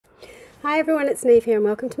Hi everyone, it's Niamh here and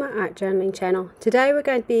welcome to my art journaling channel. Today we're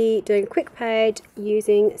going to be doing a quick page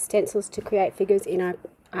using stencils to create figures in our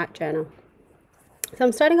art journal. So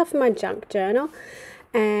I'm starting off in my junk journal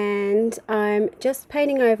and I'm just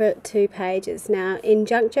painting over 2 pages. Now in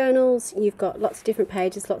junk journals you've got lots of different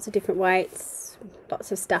pages, lots of different weights,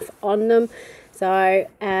 lots of stuff on them. So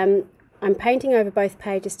I'm painting over both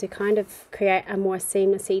pages to kind of create a more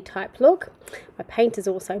seamlessy type look. My paint is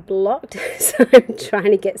also blocked, so I'm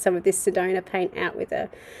trying to get some of this Sedona paint out with a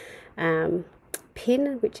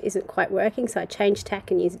pin, which isn't quite working, so I changed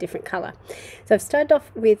tack and used a different colour. So I've started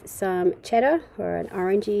off with some cheddar, or an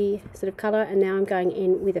orangey sort of colour, and now I'm going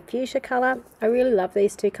in with a fuchsia colour. I really love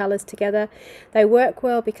these 2 colours together. They work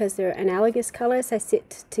well because they're analogous colours. They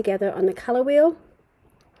sit together on the colour wheel.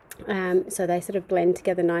 So they sort of blend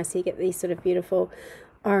together nicely. You get these sort of beautiful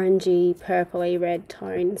orangey, purpley, red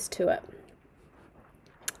tones to it.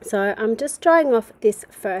 So I'm just drying off this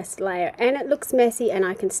first layer, and it looks messy and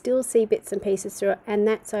I can still see bits and pieces through it, and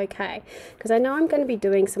that's okay because I know I'm going to be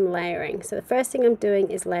doing some layering. So the first thing I'm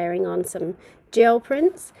doing is layering on some gel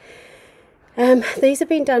prints. These have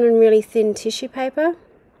been done on really thin tissue paper,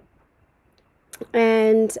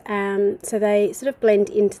 and so they sort of blend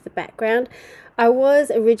into the background. I was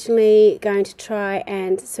originally going to try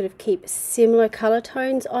and sort of keep similar colour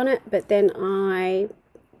tones on it, but then I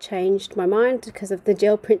changed my mind because of the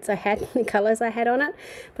gel prints I had and the colours I had on it.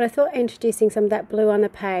 But I thought introducing some of that blue on the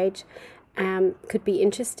page could be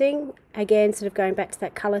interesting. Again, sort of going back to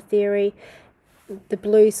that colour theory, the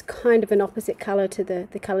blue's kind of an opposite colour to the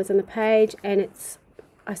colours on the page, and it's,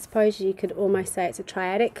 I suppose you could almost say it's a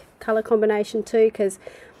triadic colour combination too, because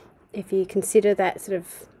if you consider that sort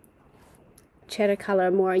of cheddar colour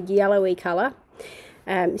more a yellowy colour,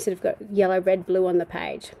 you sort of got yellow, red, blue on the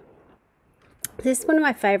page. This is one of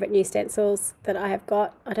my favourite new stencils that I have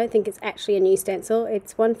got. I don't think it's actually a new stencil.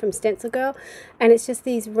 It's one from Stencil Girl, and it's just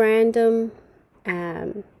these random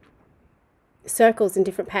circles in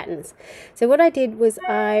different patterns. So what I did was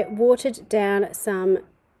I watered down some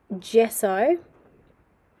gesso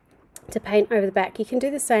to paint over the back. You can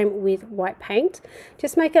do the same with white paint.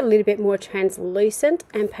 Just make it a little bit more translucent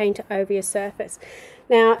and paint it over your surface.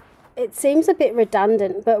 Now it seems a bit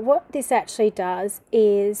redundant, but what this actually does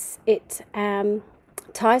is it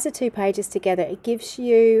ties the 2 pages together. It gives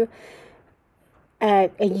you a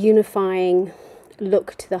unifying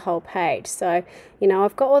look to the whole page. So, you know,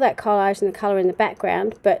 I've got all that collage and the colour in the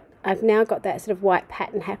background, but I've now got that sort of white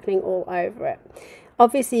pattern happening all over it.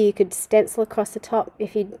 Obviously you could stencil across the top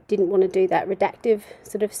if you didn't want to do that redactive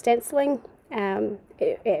sort of stenciling.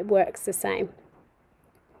 It works the same.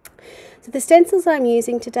 So the stencils I'm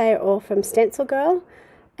using today are all from Stencil Girl.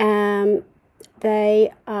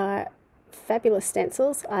 They are fabulous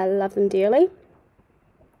stencils. I love them dearly.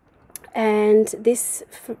 And this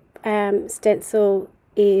stencil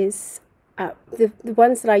is the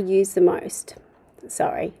ones that I use the most.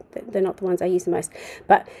 Sorry, they're not the ones I use the most,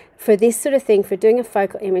 but for this sort of thing, for doing a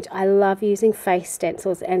focal image, I love using face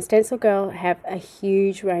stencils, and Stencil Girl have a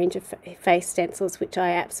huge range of face stencils which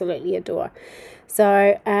I absolutely adore.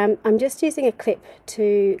 So I'm just using a clip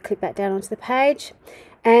to clip that down onto the page,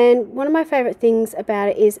 and one of my favorite things about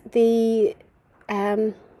it is the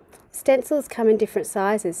stencils come in different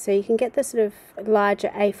sizes, so you can get the sort of larger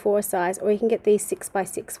A4 size, or you can get these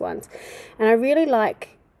 6x6 ones, and I really like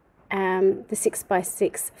the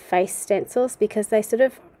 6x6 face stencils because they sort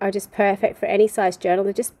of are just perfect for any size journal.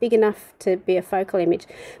 They're just big enough to be a focal image,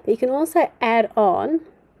 but you can also add on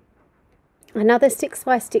another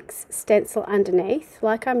 6x6 stencil underneath,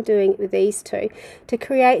 like I'm doing with these 2, to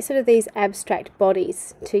create sort of these abstract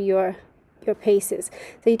bodies to your pieces.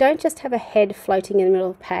 So you don't just have a head floating in the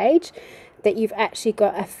middle of the page, that you've actually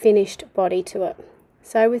got a finished body to it.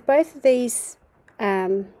 So with both of these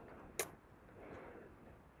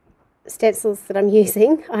stencils that I'm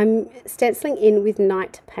using, I'm stenciling in with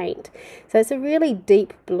night paint. So it's a really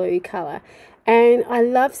deep blue colour, and I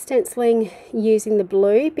love stenciling using the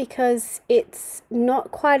blue because it's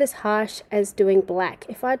not quite as harsh as doing black.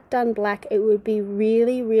 If I'd done black, it would be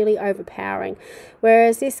really, really overpowering,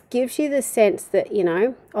 whereas this gives you the sense that, you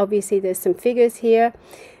know, obviously there's some figures here,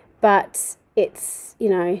 but it's, you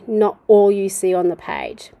know, not all you see on the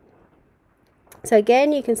page. So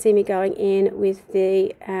again, you can see me going in with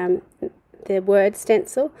the word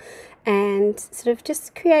stencil and sort of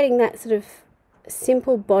just creating that sort of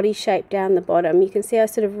simple body shape down the bottom. You can see I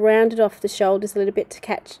sort of rounded off the shoulders a little bit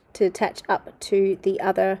to attach up to the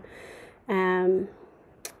other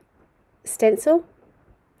stencil.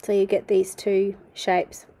 So you get these 2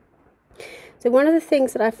 shapes. So one of the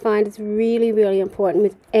things that I find is really, really important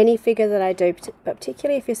with any figure that I do, but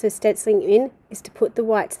particularly if you're so stenciling in, is to put the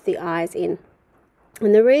whites of the eyes in.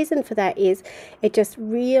 And the reason for that is it just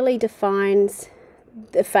really defines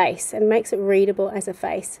the face and makes it readable as a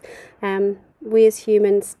face. We as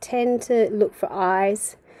humans tend to look for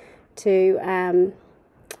eyes to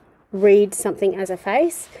read something as a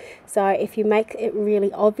face. So if you make it really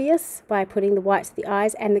obvious by putting the whites of the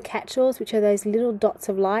eyes and the catch-alls, which are those little dots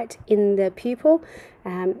of light in the pupil,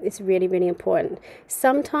 it's really, really important.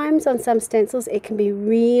 Sometimes on some stencils it can be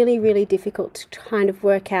really, really difficult to kind of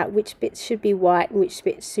work out which bits should be white and which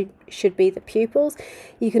bits should be the pupils.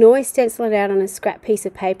 You can always stencil it out on a scrap piece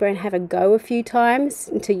of paper and have a go a few times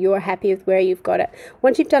until you're happy with where you've got it.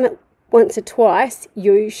 Once you've done it once or twice,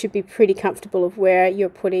 you should be pretty comfortable of where you're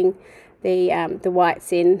putting the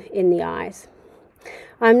whites in the eyes.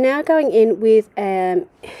 I'm now going in with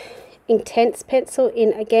Intense pencil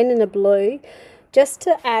in a blue, just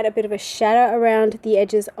to add a bit of a shadow around the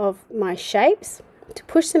edges of my shapes, to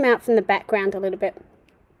push them out from the background a little bit.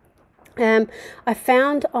 I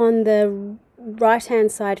found on the right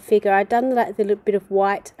hand side figure I'd done that little bit of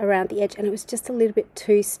white around the edge and it was just a little bit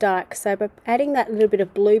too stark, so by adding that little bit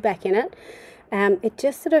of blue back in it, it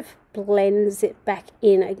just sort of blends it back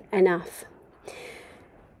in enough.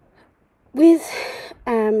 With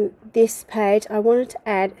this page I wanted to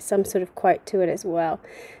add some sort of quote to it as well,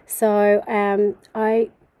 so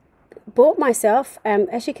I bought myself,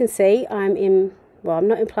 as you can see I'm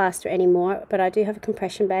not in plaster anymore, but I do have a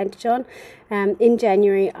compression bandage on. In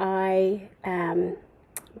January I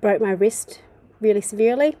broke my wrist really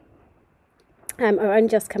severely. I've only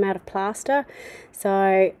just come out of plaster,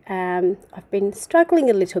 so I've been struggling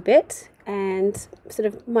a little bit, and sort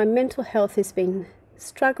of my mental health has been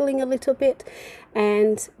struggling a little bit,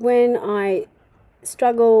 and when I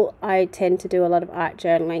struggle I tend to do a lot of art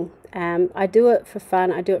journaling. I do it for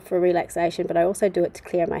fun, I do it for relaxation, but I also do it to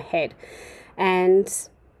clear my head. And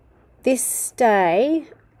this day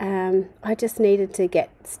I just needed to get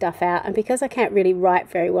stuff out, and because I can't really write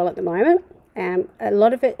very well at the moment, a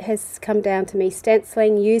lot of it has come down to me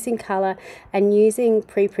stenciling, using colour and using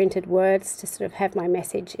pre-printed words to sort of have my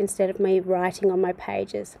message instead of me writing on my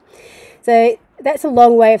pages. So that's a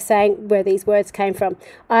long way of saying where these words came from.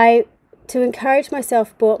 To encourage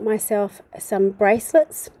myself, bought myself some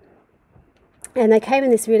bracelets, and they came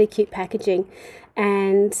in this really cute packaging,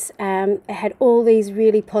 and it had all these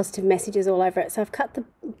really positive messages all over it. So I've cut the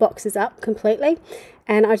boxes up completely,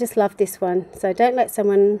 and I just love this one. So don't let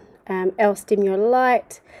someone else dim your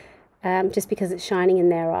light just because it's shining in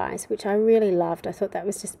their eyes, which I really loved. I thought that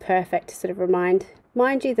was just perfect to sort of remind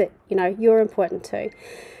you that you're important too.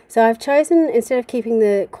 So I've chosen, instead of keeping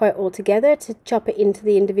the quote all together, to chop it into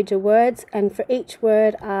the individual words, and for each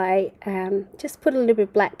word I just put a little bit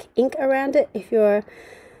of black ink around it. If you're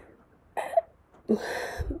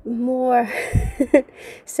more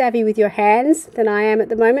savvy with your hands than I am at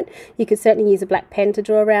the moment, you could certainly use a black pen to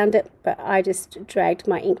draw around it, but I just dragged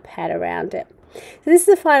my ink pad around it. So this is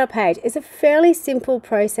the final page. It's a fairly simple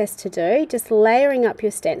process to do, just layering up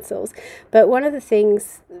your stencils, but one of the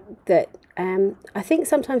things that I think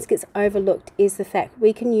sometimes gets overlooked is the fact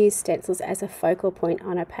we can use stencils as a focal point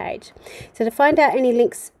on a page. So to find out any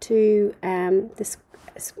links to this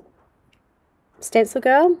Stencil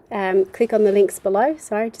Girl, click on the links below.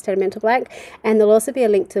 Sorry, just had a mental blank, and there'll also be a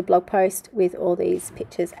link to the blog post with all these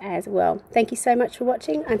pictures as well. Thank you so much for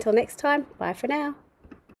watching. Until next time, bye for now.